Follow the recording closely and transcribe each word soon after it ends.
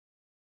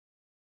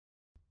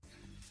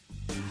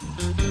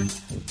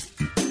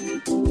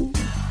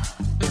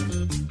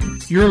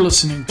You're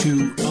listening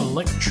to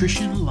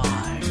Electrician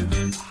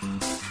Live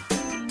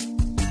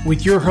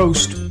with your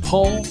host,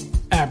 Paul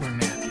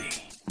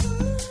Abernathy.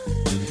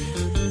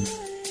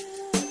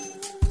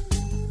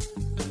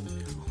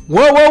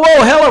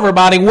 Whoa. Hello,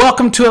 everybody.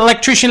 Welcome to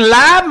Electrician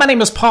Live. My name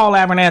is Paul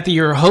Abernathy,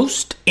 your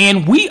host,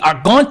 and we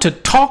are going to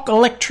talk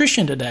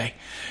electrician today.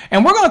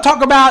 And we're going to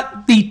talk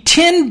about the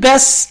 10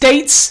 best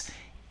states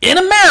in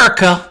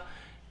America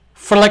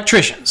for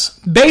electricians,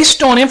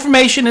 based on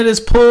information that is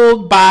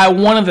pulled by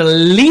one of the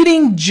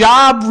leading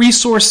job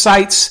resource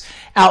sites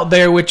out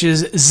there, which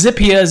is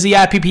Zippia,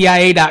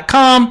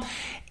 Zippia.com.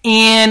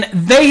 And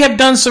they have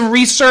done some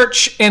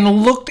research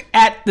and looked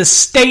at the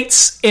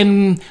states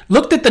and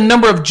looked at the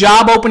number of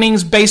job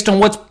openings based on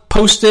what's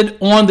posted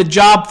on the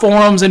job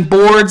forums and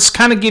boards,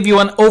 kind of give you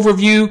an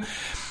overview.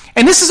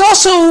 And this is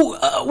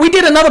also, we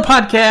did another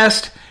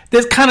podcast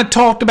that kind of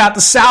talked about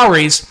the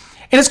salaries.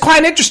 And it's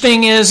quite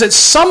interesting is that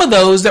some of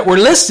those that were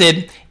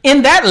listed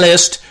in that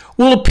list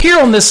will appear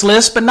on this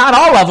list, but not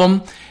all of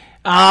them,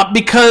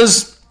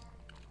 because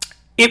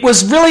it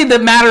was really the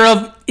matter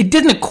of it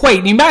didn't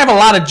equate. You might have a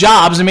lot of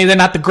jobs. I mean, they're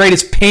not the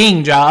greatest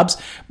paying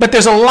jobs, but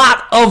there's a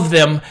lot of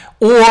them.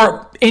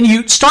 And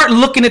you start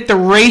looking at the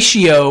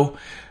ratio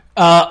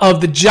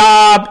of the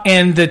job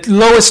and the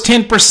lowest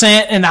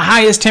 10% and the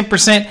highest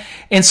 10%.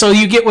 And so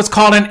you get what's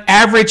called an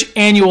average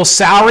annual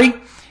salary.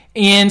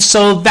 And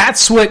so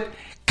that's what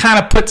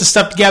kind of put the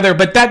stuff together.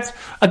 But that's,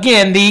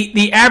 again,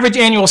 the average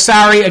annual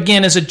salary,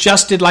 again, is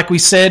adjusted, like we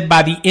said,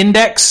 by the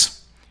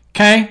index.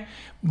 Okay?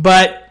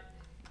 But,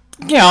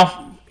 you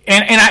know,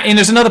 and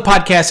there's another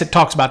podcast that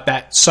talks about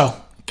that. So,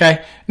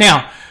 okay?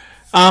 Now,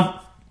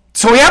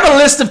 so we have a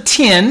list of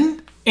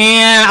 10,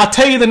 and I'll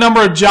tell you the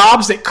number of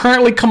jobs that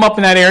currently come up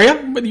in that area,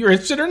 whether you're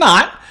interested or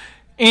not.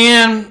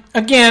 And,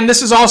 again,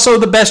 this is also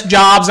the best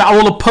jobs. I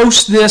will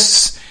post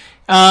this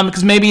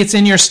because maybe it's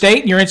in your state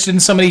and you're interested in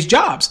some of these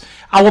jobs.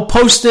 I will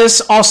post this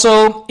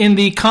also in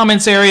the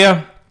comments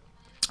area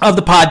of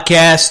the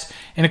podcast.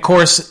 And, of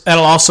course,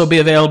 that'll also be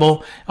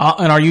available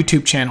on our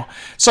YouTube channel.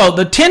 So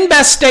the 10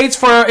 best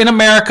states in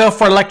America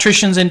for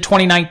electricians in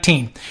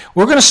 2019.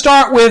 We're going to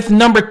start with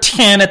number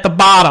 10 at the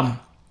bottom,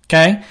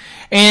 okay?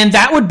 And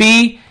that would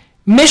be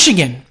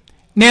Michigan.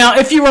 Now,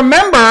 if you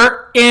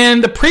remember in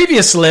the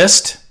previous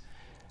list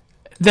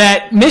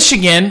that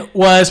Michigan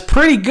was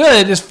pretty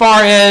good as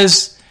far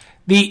as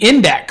the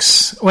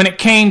index when it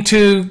came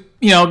to,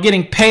 you know,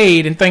 getting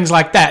paid and things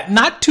like that.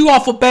 Not too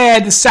awful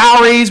bad. The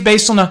salaries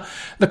based on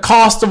the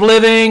cost of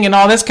living and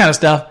all this kind of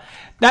stuff.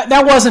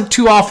 That wasn't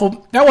too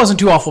awful. That wasn't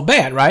too awful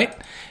bad, right?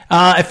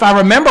 If I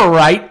remember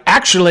right,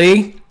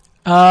 actually,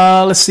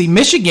 let's see,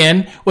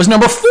 Michigan was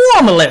number 4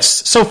 on the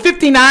list. So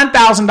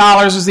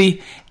 $59,000 is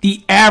the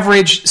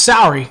average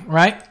salary,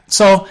 right?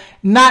 So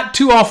not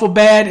too awful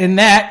bad in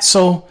that.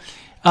 So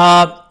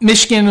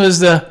Michigan was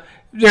the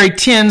very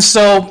 10.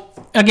 So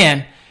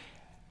again,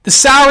 the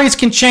salaries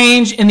can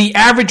change, and the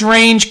average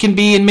range can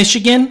be in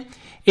Michigan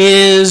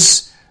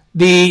is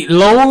the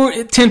low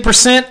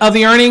 10% of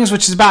the earnings,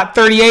 which is about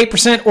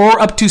 38%,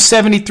 or up to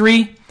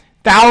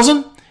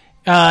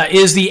 $73,000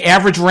 is the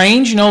average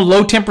range. You know,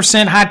 low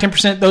 10%, high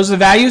 10%, those are the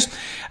values.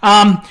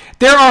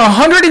 There are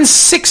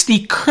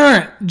 160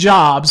 current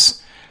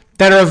jobs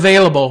that are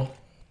available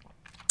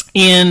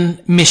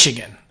in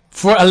Michigan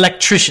for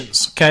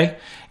electricians, okay?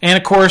 And,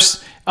 of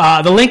course,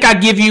 the link I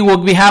give you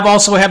will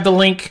also have the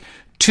link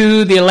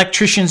to the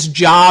electricians'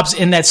 jobs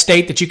in that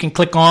state that you can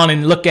click on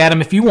and look at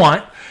them if you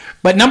want.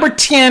 But number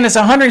 10 is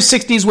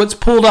 160 is what's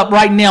pulled up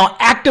right now,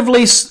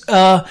 actively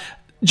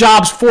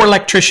jobs for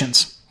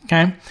electricians.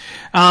 Okay,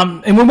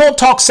 and we won't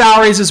talk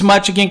salaries as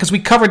much again because we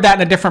covered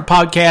that in a different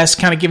podcast,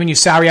 kind of giving you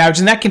salary averages,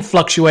 and that can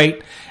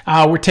fluctuate.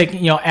 We're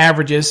taking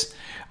averages,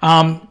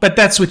 but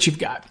that's what you've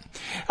got.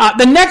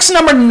 The next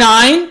number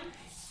 9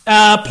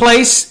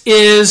 place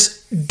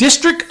is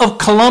District of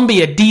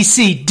Columbia,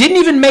 DC. Didn't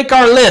even make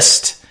our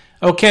list.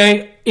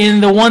 Okay, in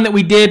the one that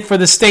we did for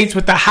the states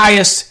with the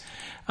highest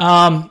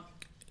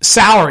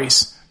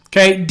salaries.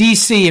 Okay,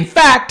 DC. In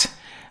fact,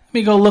 let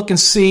me go look and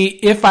see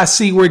if I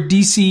see where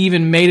DC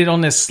even made it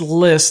on this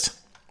list.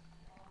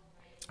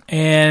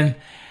 And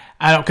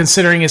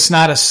considering it's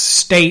not a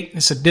state,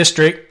 it's a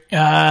district.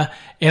 I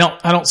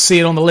don't see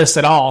it on the list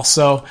at all.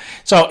 So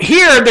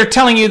here they're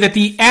telling you that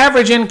the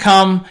average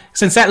income,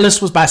 since that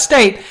list was by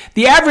state,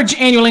 the average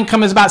annual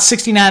income is about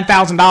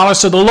 $69,000.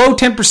 So the low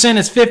 10%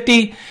 is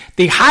 50,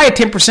 the high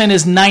 10%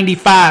 is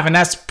 95, and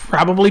that's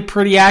probably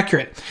pretty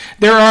accurate.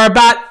 There are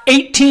about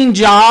 18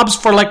 jobs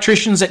for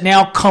electricians that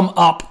now come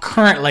up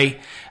currently,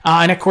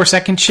 and of course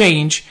that can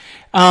change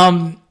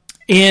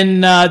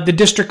in the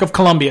District of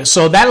Columbia.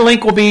 So that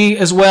link will be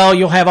as well.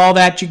 You'll have all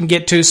that you can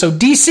get to. So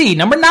DC,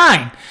 number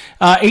 9.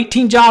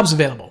 18 jobs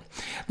available.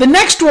 The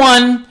next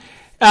one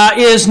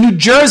is New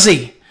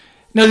Jersey.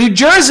 Now, New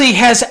Jersey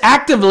has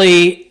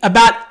actively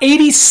about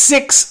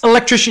 86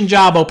 electrician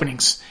job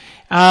openings.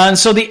 And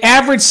so the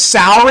average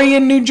salary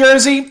in New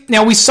Jersey,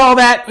 now we saw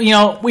that,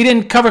 we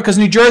didn't cover because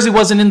New Jersey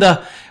wasn't in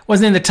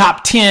the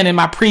top 10 in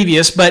my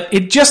previous, but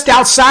it just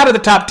outside of the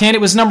top 10,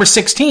 it was number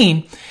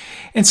 16.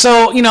 And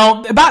so,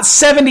 about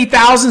 $70,000,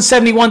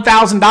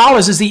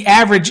 $71,000 is the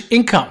average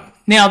income.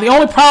 Now, the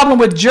only problem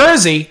with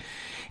Jersey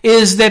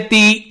is that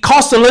the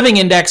cost of living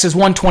index is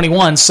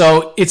 121.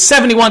 So it's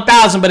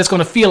 71,000, but it's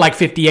going to feel like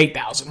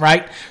 58,000,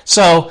 right?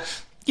 So,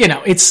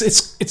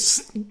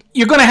 it's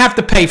you're going to have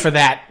to pay for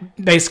that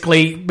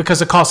basically because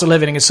the cost of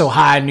living is so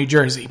high in New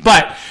Jersey.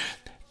 But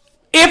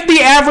if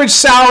the average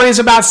salary is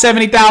about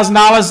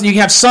 $70,000,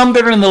 you have some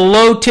that are in the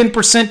low 10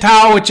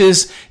 percentile, which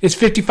is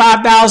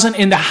 $55,000.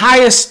 In the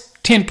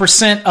highest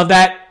 10% of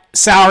that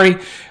salary,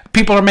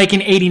 people are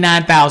making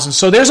 $89,000.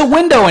 So there's a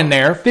window in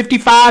there.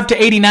 55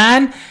 to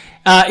 89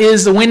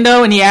 is the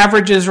window, and the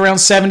average is around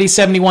 70,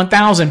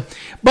 71,000.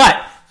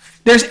 But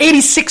there's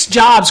 86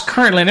 jobs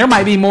currently, and there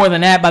might be more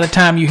than that by the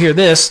time you hear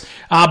this.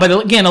 But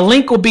again, a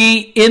link will be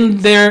in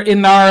there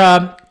in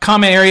our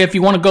comment area if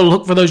you want to go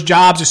look for those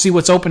jobs or see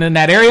what's open in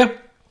that area.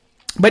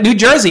 But New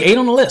Jersey, 8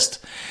 on the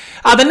list.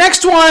 The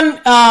next one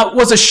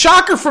was a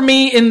shocker for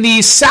me in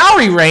the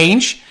salary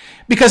range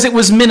because it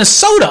was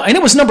Minnesota, and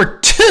it was number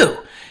 2.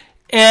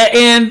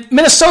 And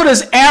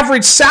Minnesota's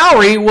average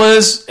salary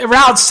was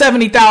around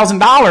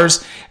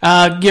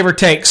 $70,000, give or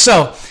take.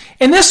 So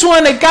in this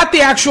one, they've got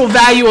the actual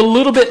value a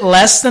little bit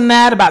less than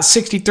that, about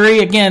 63.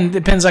 Again,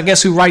 depends, I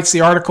guess, who writes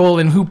the article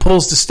and who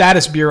pulls the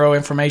status bureau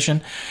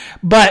information.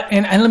 But,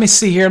 and let me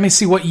see here. Let me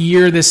see what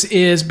year this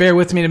is. Bear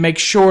with me to make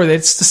sure that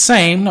it's the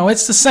same. No,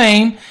 it's the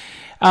same.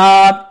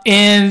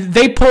 And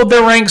they pulled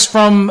their ranks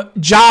from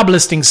job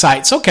listing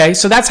sites. Okay,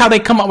 so that's how they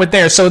come up with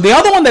theirs. So the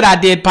other one that I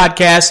did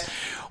podcast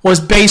was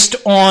based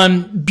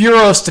on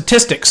Bureau of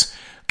Statistics.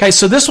 Okay,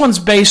 so this one's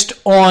based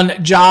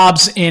on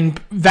jobs and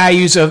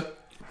values of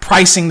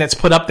pricing that's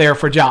put up there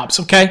for jobs,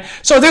 okay?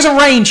 So there's a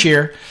range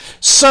here.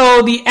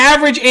 So the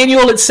average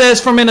annual, it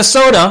says, for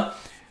Minnesota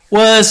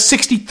was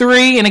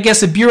 63, and I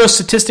guess the Bureau of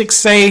Statistics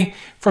say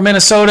for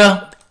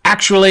Minnesota,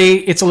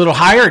 actually, it's a little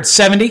higher. It's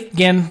 70.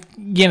 Again,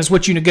 it's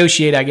what you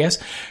negotiate, I guess.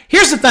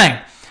 Here's the thing.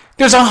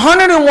 There's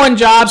 101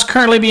 jobs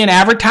currently being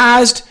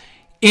advertised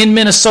in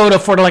Minnesota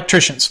for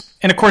electricians.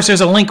 And, of course,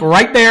 there's a link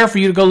right there for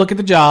you to go look at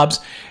the jobs.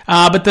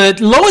 But the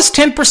lowest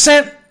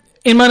 10%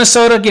 in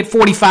Minnesota get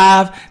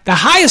 45. The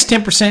highest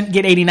 10%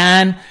 get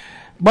 89.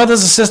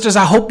 Brothers and sisters,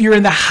 I hope you're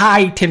in the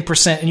high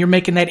 10% and you're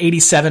making that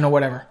 87 or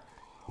whatever.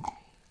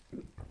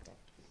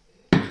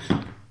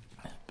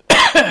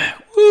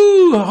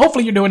 Woo,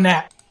 hopefully you're doing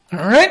that. All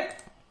right.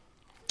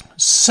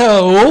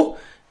 So,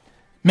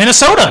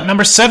 Minnesota,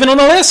 number 7 on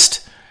the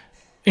list.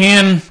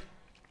 And,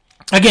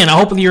 again, I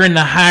hope you're in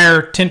the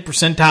higher 10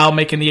 percentile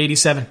making the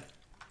 87.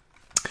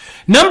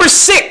 Number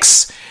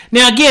 6.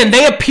 Now, again,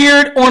 they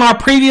appeared on our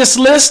previous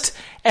list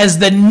as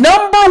the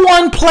number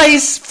 1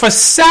 place for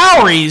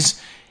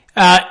salaries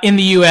in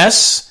the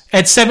U.S.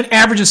 at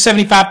average of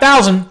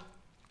 $75,000.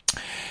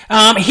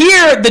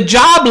 Here, the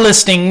job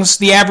listings,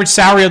 the average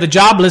salary of the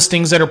job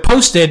listings that are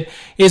posted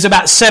is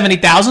about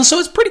 $70,000, so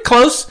it's pretty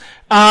close.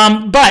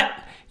 But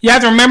you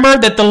have to remember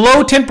that the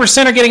low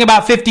 10% are getting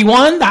about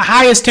 51, the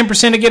highest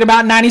 10% are getting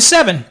about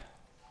 97.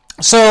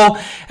 So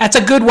that's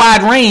a good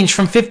wide range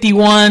from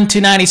 51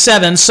 to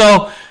 97.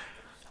 So,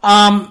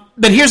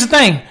 but here's the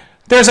thing.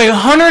 There's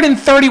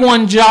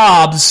 131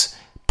 jobs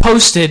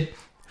posted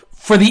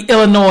for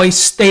the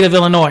state of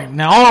Illinois.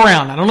 Now, all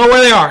around. I don't know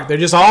where they are. They're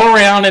just all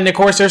around. And, of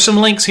course, there's some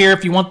links here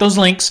if you want those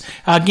links.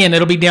 Again,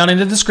 it'll be down in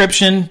the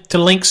description to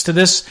links to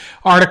this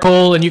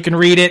article, and you can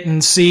read it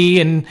and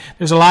see. And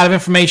there's a lot of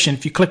information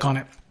if you click on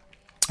it.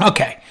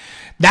 Okay.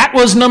 That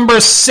was number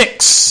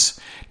 6.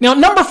 Now,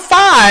 number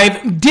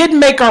 5 did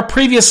make our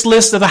previous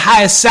list of the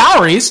highest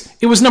salaries.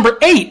 It was number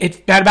 8.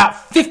 It had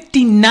about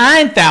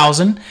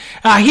 $59,000.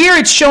 Here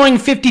it's showing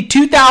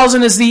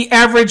 $52,000 as the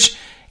average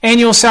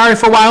annual salary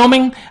for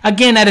Wyoming.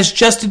 Again, that is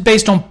adjusted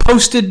based on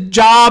posted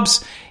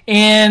jobs.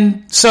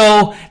 And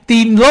so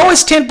the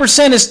lowest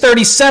 10% is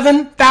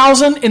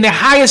 $37,000 and the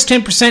highest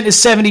 10% is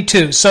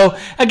 $72,000. So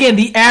again,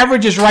 the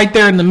average is right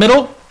there in the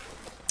middle.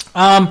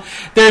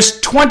 There's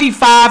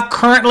 25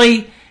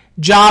 currently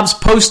jobs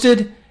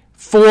posted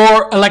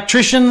for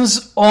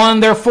electricians on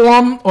their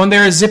forum, on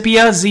their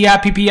Zippia,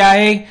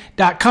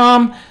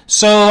 Zippia.com.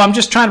 So I'm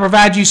just trying to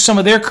provide you some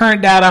of their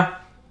current data.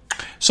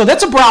 So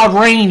that's a broad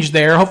range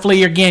there.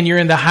 Hopefully, again, you're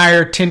in the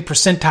higher 10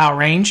 percentile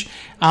range.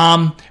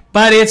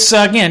 But it's,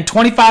 again,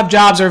 25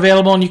 jobs are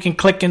available, and you can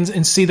click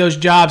and see those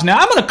jobs. Now,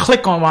 I'm going to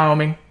click on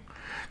Wyoming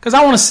because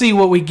I want to see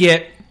what we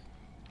get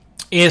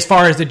as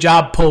far as the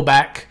job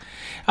pullback.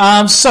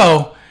 There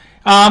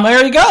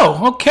you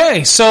go.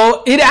 Okay,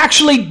 so it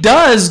actually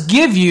does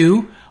give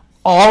you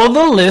all of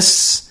the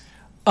lists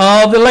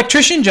of the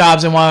electrician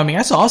jobs in Wyoming.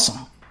 That's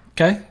awesome.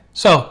 Okay,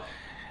 so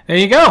there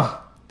you go.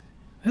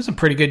 There's some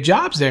pretty good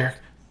jobs there.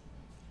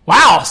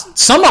 Wow,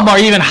 some of them are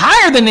even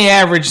higher than the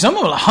average. Some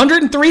of them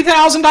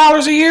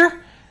 $103,000 a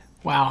year.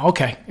 Wow,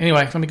 okay.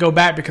 Anyway, let me go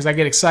back because I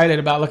get excited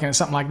about looking at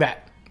something like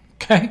that.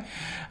 Okay,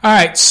 all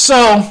right,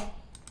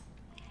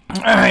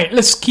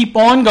 let's keep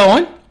on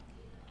going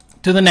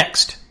to the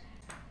next.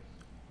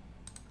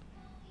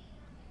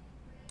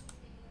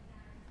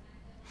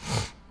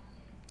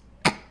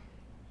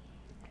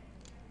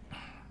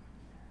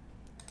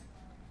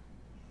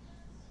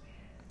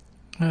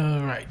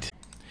 All right.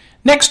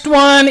 Next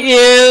one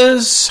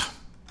is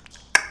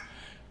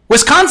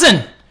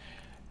Wisconsin.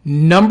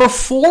 Number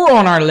 4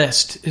 on our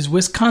list is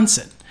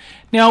Wisconsin.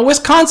 Now,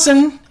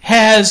 Wisconsin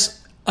has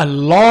a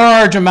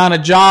large amount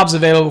of jobs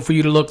available for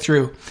you to look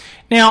through.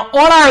 Now,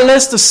 on our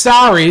list of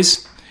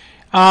salaries,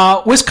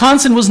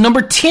 Wisconsin was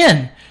number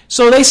 10.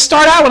 So they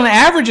start out with an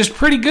average is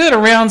pretty good,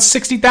 around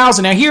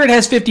 60,000. Now, here it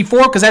has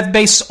 54 because that's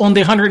based on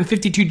the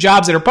 152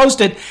 jobs that are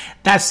posted.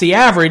 That's the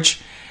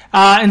average.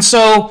 And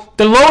so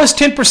the lowest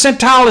 10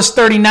 percentile is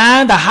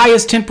 39. The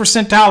highest 10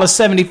 percentile is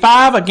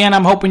 75. Again,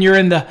 I'm hoping you're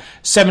in the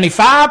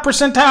 75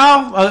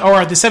 percentile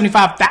or the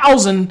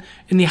 75,000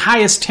 in the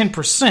highest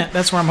 10%.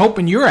 That's where I'm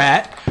hoping you're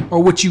at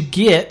or what you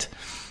get.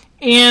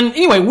 And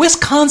anyway,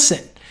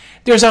 Wisconsin,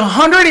 there's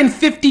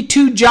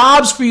 152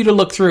 jobs for you to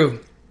look through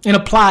and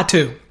apply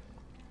to.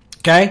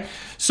 Okay?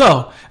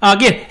 So,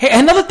 again, hey,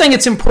 another thing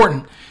that's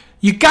important.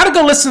 You got to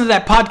go listen to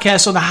that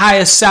podcast on the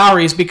highest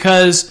salaries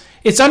because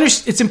it's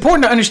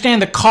important to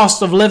understand the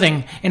cost of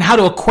living and how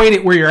to equate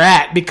it where you're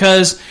at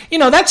because,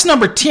 that's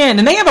number 10,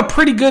 and they have a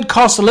pretty good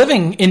cost of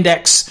living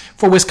index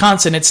for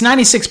Wisconsin. It's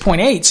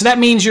 96.8, so that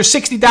means your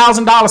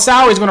 $60,000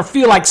 salary is going to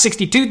feel like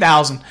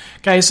 $62,000.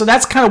 Okay, so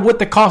that's kind of what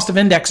the cost of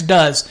index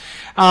does.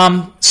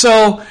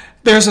 So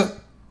there's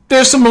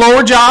some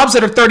lower jobs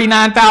that are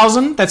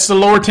 $39,000. That's the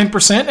lower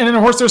 10%, and then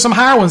of course there's some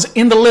higher ones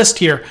in the list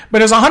here. But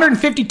there's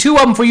 152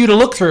 of them for you to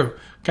look through.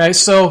 Okay,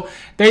 so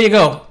there you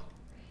go.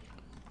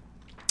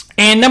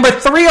 And number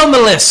 3 on the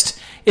list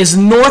is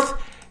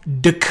North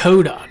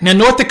Dakota. Now,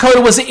 North Dakota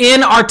was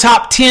in our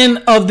top 10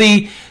 of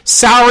the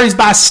salaries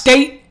by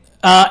state,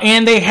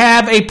 and they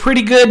have a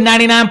pretty good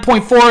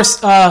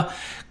 99.4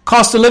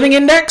 cost of living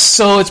index,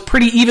 so it's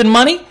pretty even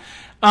money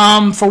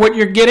for what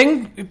you're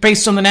getting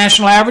based on the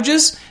national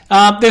averages.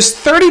 There's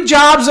 30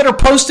 jobs that are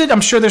posted.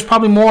 I'm sure there's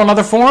probably more on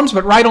other forums,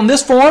 but right on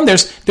this forum,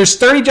 there's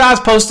 30 jobs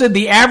posted.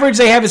 The average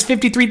they have is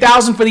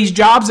 53,000 for these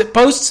jobs it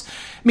posts.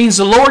 Means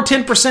the lower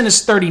 10%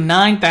 is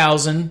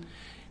 39,000.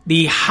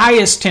 The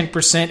highest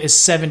 10% is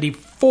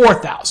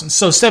 74,000.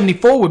 So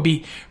 74 would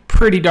be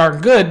pretty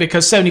darn good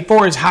because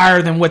 74 is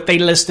higher than what they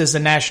list as the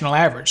national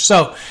average.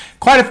 So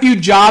quite a few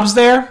jobs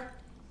there.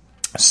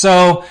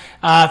 So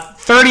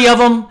 30 of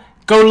them.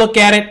 Go look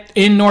at it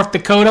in North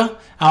Dakota.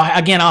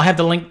 Again, I'll have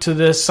the link to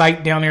the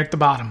site down there at the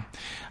bottom.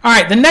 All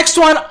right, the next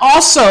one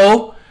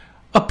also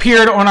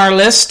appeared on our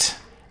list,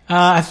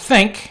 I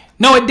think.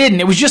 No, it didn't.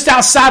 It was just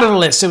outside of the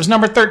list. It was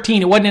number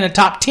 13. It wasn't in the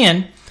top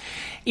 10.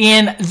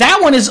 And that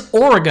one is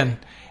Oregon.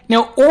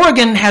 Now,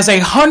 Oregon has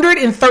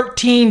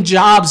 113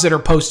 jobs that are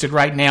posted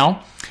right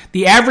now.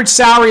 The average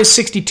salary is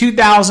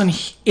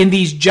 $62,000 in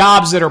these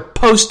jobs that are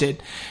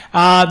posted.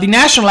 The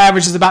national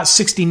average is about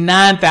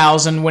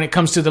 $69,000 when it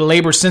comes to the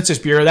Labor Census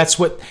Bureau. That's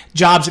what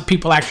jobs that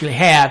people actually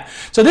have.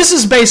 So this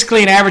is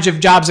basically an average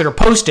of jobs that are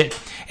posted.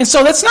 And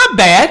so that's not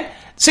bad.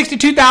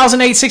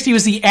 62,860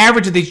 was the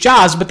average of these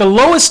jobs, but the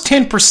lowest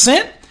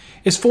 10%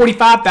 is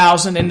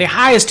 45,000, and the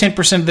highest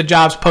 10% of the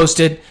jobs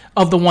posted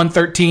of the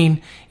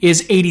 113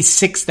 is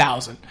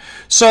 86,000.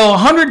 So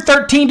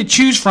 113 to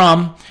choose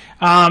from.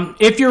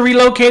 If you're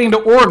relocating to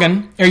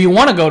Oregon, or you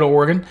want to go to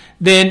Oregon,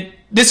 then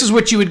this is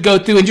what you would go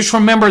through, and just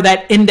remember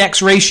that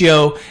index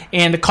ratio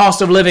and the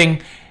cost of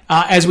living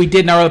as we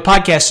did in our other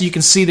podcast, so you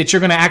can see that you're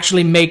going to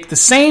actually make the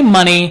same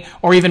money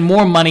or even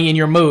more money in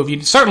your move.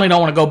 You certainly don't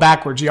want to go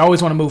backwards. You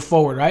always want to move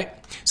forward, right?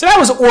 So that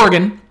was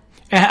Oregon.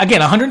 Again,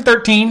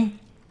 113.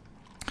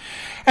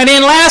 And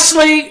then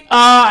lastly,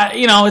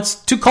 it's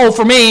too cold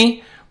for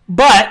me,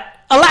 but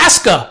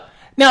Alaska.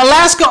 Now,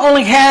 Alaska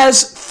only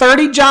has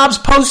 30 jobs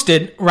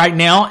posted right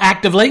now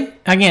actively.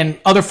 Again,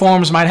 other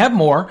forums might have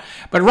more.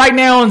 But right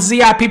now on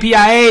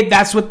ZIPPIA,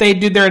 that's what they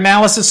did their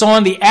analysis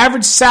on. The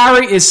average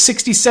salary is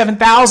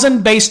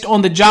 $67,000 based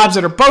on the jobs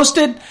that are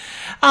posted.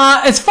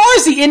 As far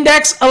as the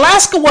index,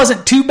 Alaska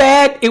wasn't too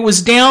bad. It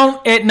was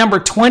down at number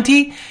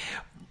 20.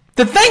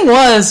 The thing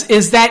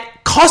is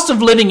that cost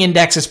of living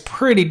index is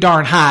pretty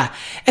darn high.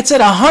 It's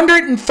at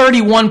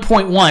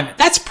 131.1.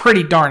 That's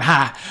pretty darn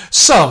high.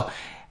 So,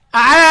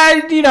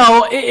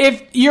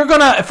 if you're going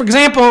to, for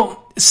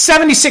example,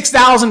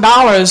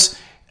 $76,000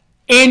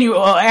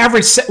 annual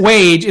average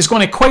wage is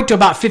going to equate to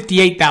about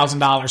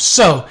 $58,000.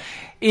 So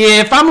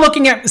if I'm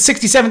looking at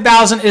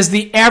 $67,000 as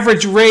the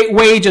average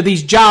wage of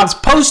these jobs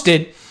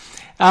posted,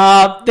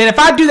 then if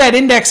I do that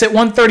index at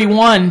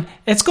 131,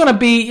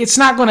 it's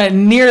not going to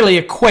nearly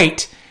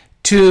equate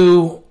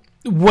to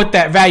what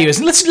that value is.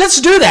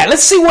 Let's do that.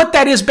 Let's see what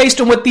that is based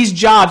on what these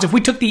jobs, if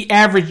we took the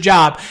average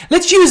job.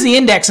 Let's use the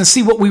index and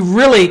see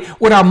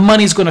what our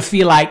money's going to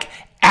feel like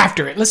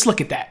after it. Let's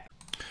look at that.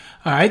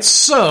 All right,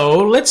 so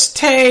let's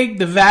take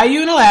the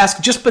value in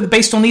Alaska, just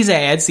based on these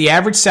ads. The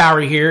average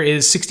salary here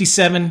is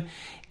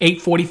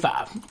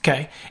 $67,845.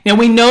 Okay. Now,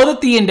 we know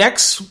that the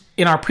index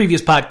in our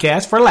previous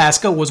podcast for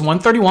Alaska was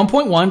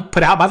 131.1,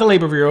 put out by the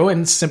Labor Bureau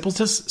in simple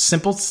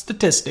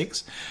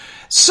statistics.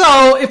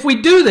 So if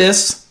we do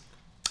this,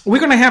 we're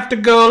going to have to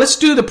go, let's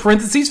do the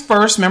parentheses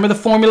first. Remember the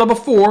formula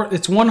before.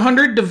 It's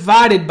 100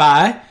 divided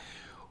by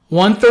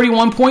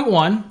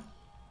 131.1.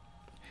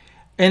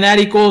 and that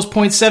equals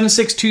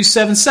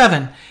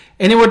 0.76277.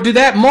 And then we'll do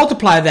that,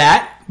 multiply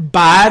that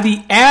by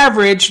the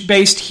average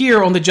based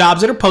here on the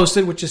jobs that are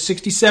posted, which is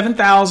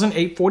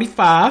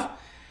 67,845.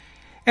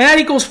 And that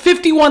equals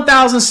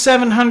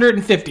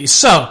 51,750.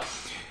 So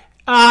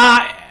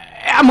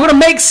I'm going to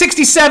make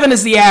 67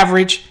 as the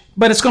average,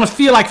 but it's going to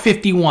feel like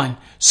 51.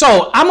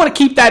 So I'm going to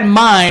keep that in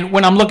mind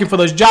when I'm looking for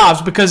those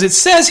jobs, because it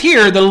says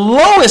here the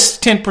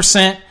lowest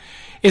 10%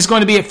 is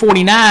going to be at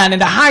 49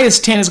 and the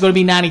highest 10 is going to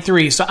be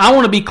 93. So I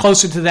want to be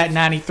closer to that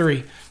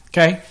 93.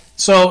 Okay.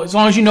 So as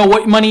long as you know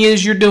what money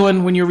is you're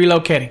doing when you're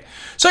relocating.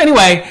 So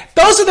anyway,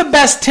 those are the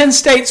best 10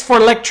 states for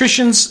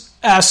electricians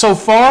so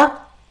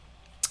far.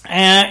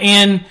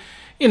 And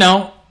you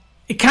know,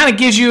 it kind of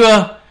gives you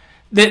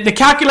the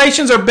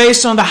calculations are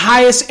based on the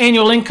highest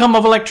annual income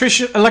of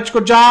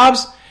electrical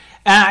jobs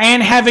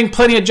and having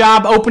plenty of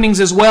job openings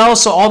as well.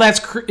 So all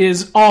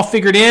is all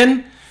figured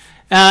in.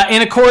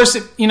 And of course,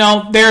 you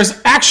know,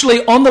 there's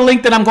actually on the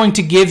link that I'm going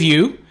to give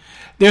you,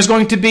 there's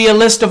going to be a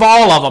list of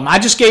all of them. I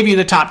just gave you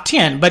the top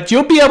 10, but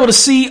you'll be able to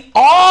see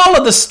all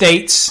of the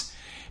states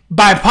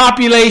by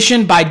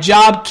population, by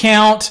job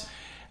count.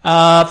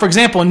 For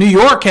example, New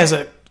York has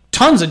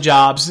tons of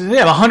jobs. They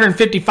have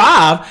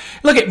 155.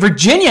 Look at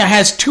Virginia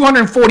has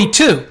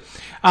 242.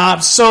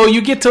 So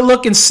you get to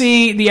look and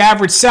see the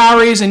average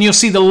salaries, and you'll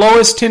see the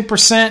lowest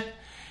 10%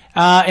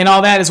 and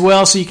all that as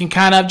well. So you can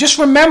kind of just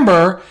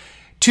remember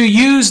to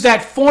use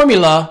that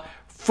formula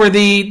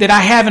that I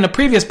have in a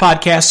previous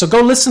podcast. So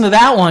go listen to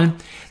that one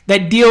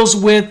that deals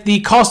with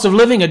the cost of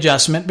living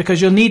adjustment,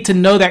 because you'll need to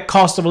know that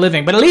cost of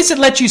living. But at least it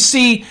lets you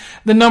see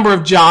the number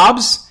of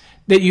jobs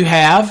that you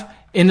have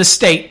in the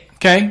state.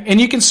 Okay, and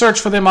you can search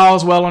for them all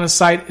as well on the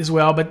site as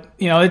well. But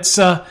you know, it's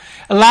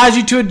allows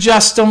you to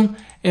adjust them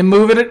and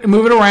move it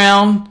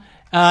around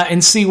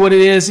and see what it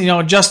is. You know,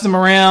 adjust them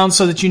around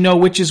so that you know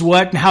which is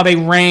what and how they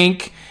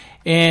rank,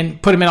 and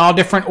put them in all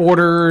different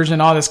orders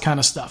and all this kind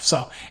of stuff.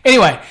 So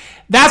anyway,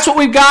 that's what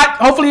we've got.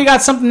 Hopefully you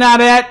got something out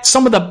of that.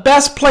 Some of the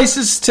best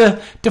places to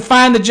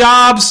find the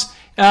jobs.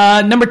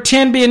 Number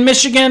 10 being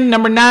Michigan.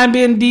 Number 9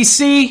 being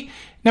D.C.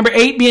 Number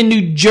 8 being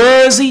New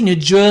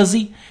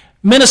Jersey.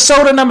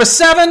 Minnesota, number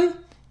 7.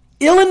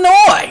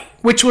 Illinois,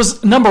 which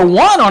was number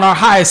 1 on our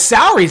highest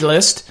salaries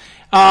list,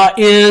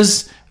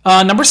 is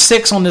number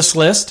 6 on this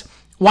list.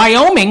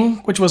 Wyoming,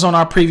 which was on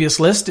our previous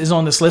list, is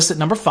on this list at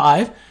number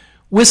 5.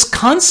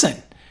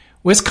 Wisconsin,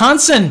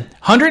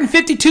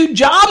 152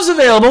 jobs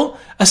available,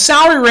 a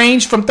salary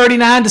range from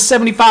 39 to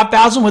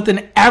 75,000 with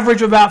an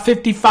average of about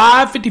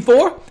 55,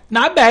 54.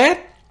 Not bad.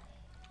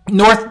 And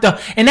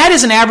that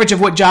is an average of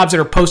what jobs that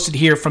are posted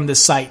here from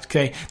this site.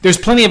 Okay, there's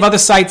plenty of other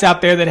sites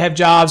out there that have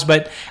jobs,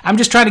 but I'm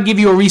just trying to give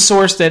you a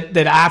resource that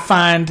I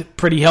find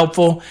pretty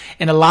helpful,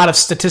 and a lot of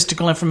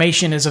statistical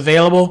information is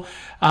available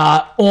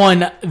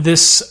on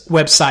this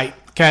website.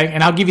 Okay,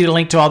 and I'll give you the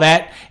link to all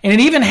that, and it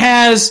even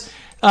has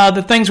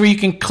the things where you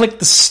can click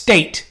the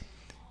state,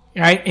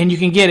 right, and you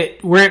can get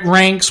it where it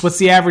ranks, what's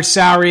the average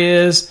salary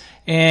is,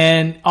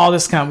 and all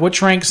this kind of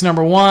which ranks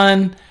number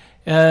 1.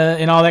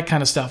 And all that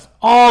kind of stuff.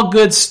 All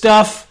good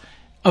stuff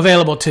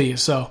available to you.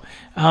 So,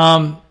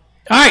 all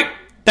right.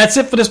 That's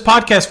it for this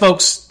podcast,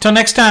 folks. Till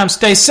next time,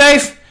 stay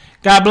safe.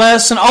 God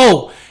bless. And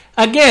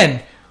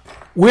again,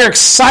 we're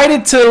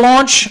excited to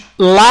launch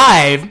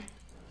live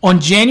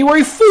on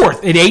January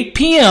 4th at 8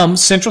 p.m.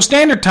 Central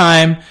Standard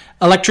Time,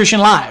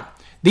 Electrician Live.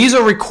 These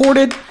are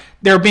recorded.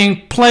 They're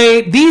being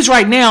played. These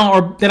right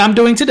now that I'm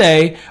doing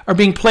today are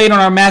being played on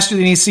our Master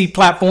the NEC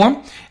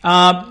platform.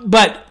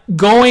 But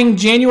going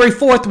January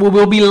 4th,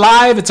 we'll be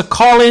live. It's a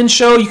call-in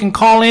show. You can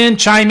call in,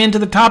 chime into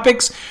the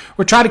topics.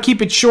 We'll try to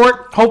keep it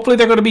short. Hopefully,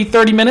 they're going to be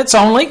 30 minutes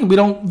only. We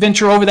don't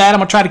venture over that. I'm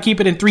going to try to keep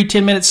it in 3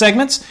 10-minute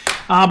segments.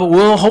 But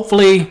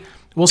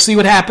we'll see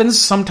what happens.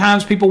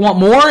 Sometimes people want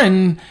more,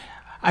 and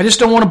I just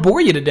don't want to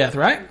bore you to death,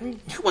 right?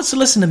 Who wants to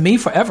listen to me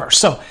forever?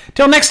 So,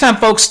 till next time,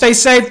 folks, stay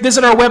safe.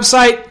 Visit our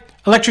website,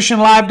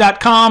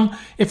 electricianlive.com.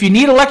 If you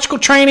need electrical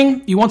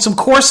training, you want some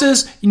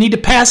courses, you need to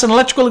pass an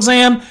electrical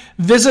exam,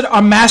 visit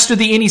our Master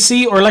the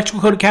NEC or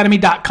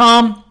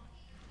electricalcodeacademy.com.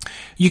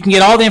 You can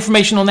get all the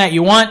information on that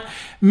you want.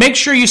 Make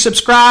sure you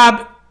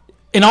subscribe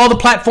in all the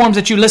platforms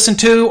that you listen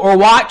to or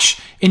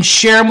watch, and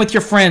share them with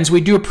your friends.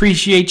 We do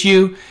appreciate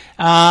you.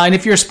 And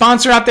if you're a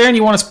sponsor out there and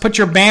you want to put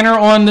your banner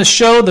on the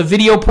show, the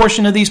video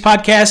portion of these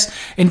podcasts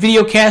and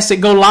videocasts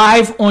that go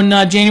live on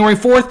January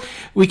 4th,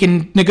 we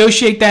can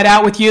negotiate that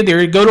out with you.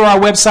 Go to our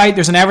website.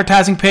 There's an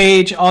advertising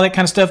page, all that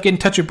kind of stuff. Get in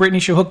touch with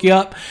Brittany. She'll hook you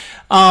up.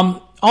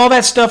 All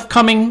that stuff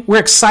coming. We're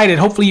excited.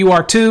 Hopefully you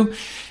are too.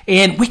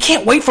 And we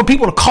can't wait for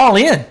people to call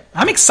in.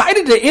 I'm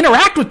excited to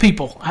interact with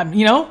people,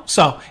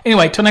 So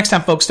anyway, till next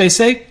time, folks, stay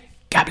safe.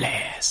 God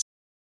bless.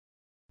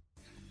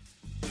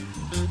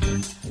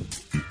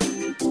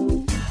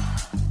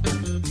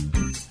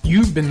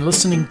 You've been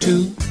listening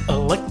to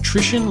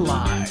Electrician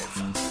Live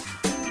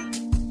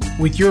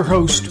with your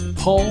host,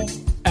 Paul